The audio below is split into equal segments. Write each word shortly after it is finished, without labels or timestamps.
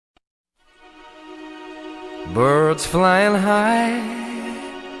birds flying high.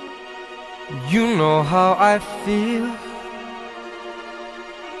 You know how I feel.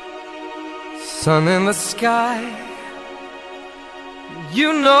 Sun in the sky.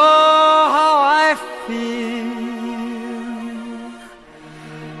 You know how I feel.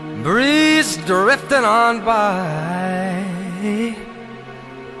 Breeze drifting on by.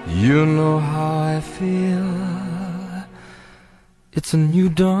 You know how I feel. It's a new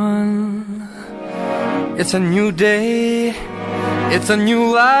dawn. It's a new day. It's a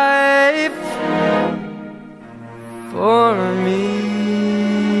new life for me.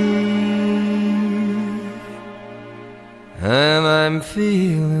 And I'm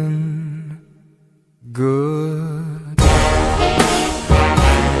feeling good.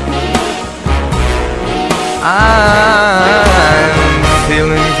 I'm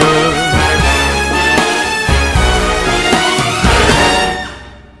feeling good.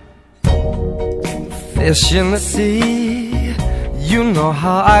 Fish in the sea, you know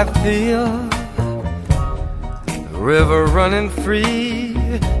how I feel. River running free,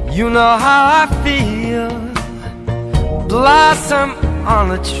 you know how I feel. Blossom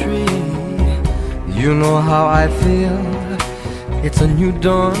on a tree, you know how I feel. It's a new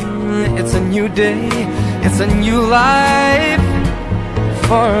dawn, it's a new day, it's a new life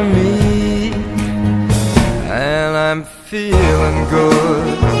for me. And I'm feeling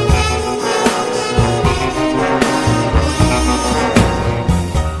good.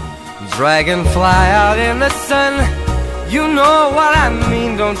 Dragonfly out in the sun, you know what I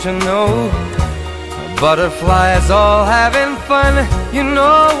mean, don't you know? Butterflies all having fun, you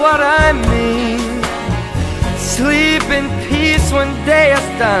know what I mean. Sleep in peace when day is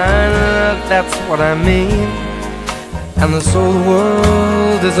done, that's what I mean. And this old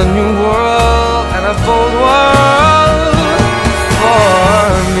world is a new world and a bold world for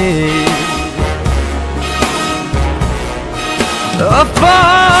me.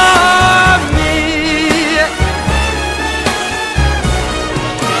 For me.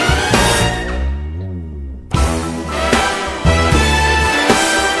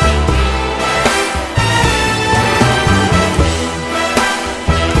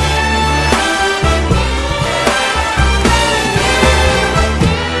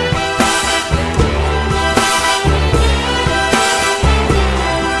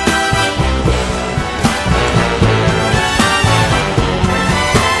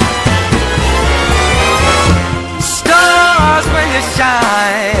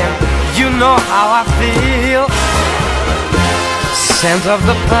 You know how I feel. Scent of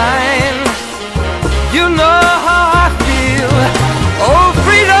the pine, you know how I feel. Oh,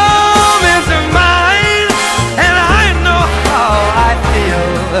 freedom is mine, and I know how I feel.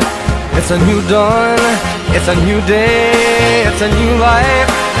 It's a new dawn, it's a new day, it's a new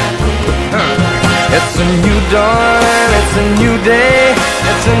life. It's a new dawn, it's a new day,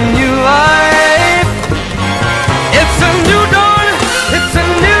 it's a new life. It's a new dawn, it's a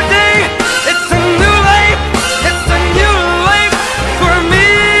new day, it's a new life, it's a new life for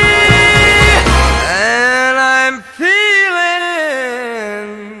me. And I'm feeling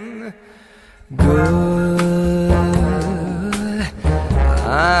good.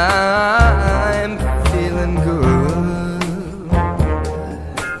 I'm feeling good.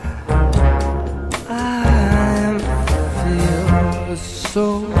 I'm feeling so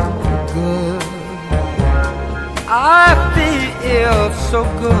good. I feel so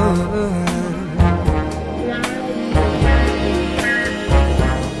good.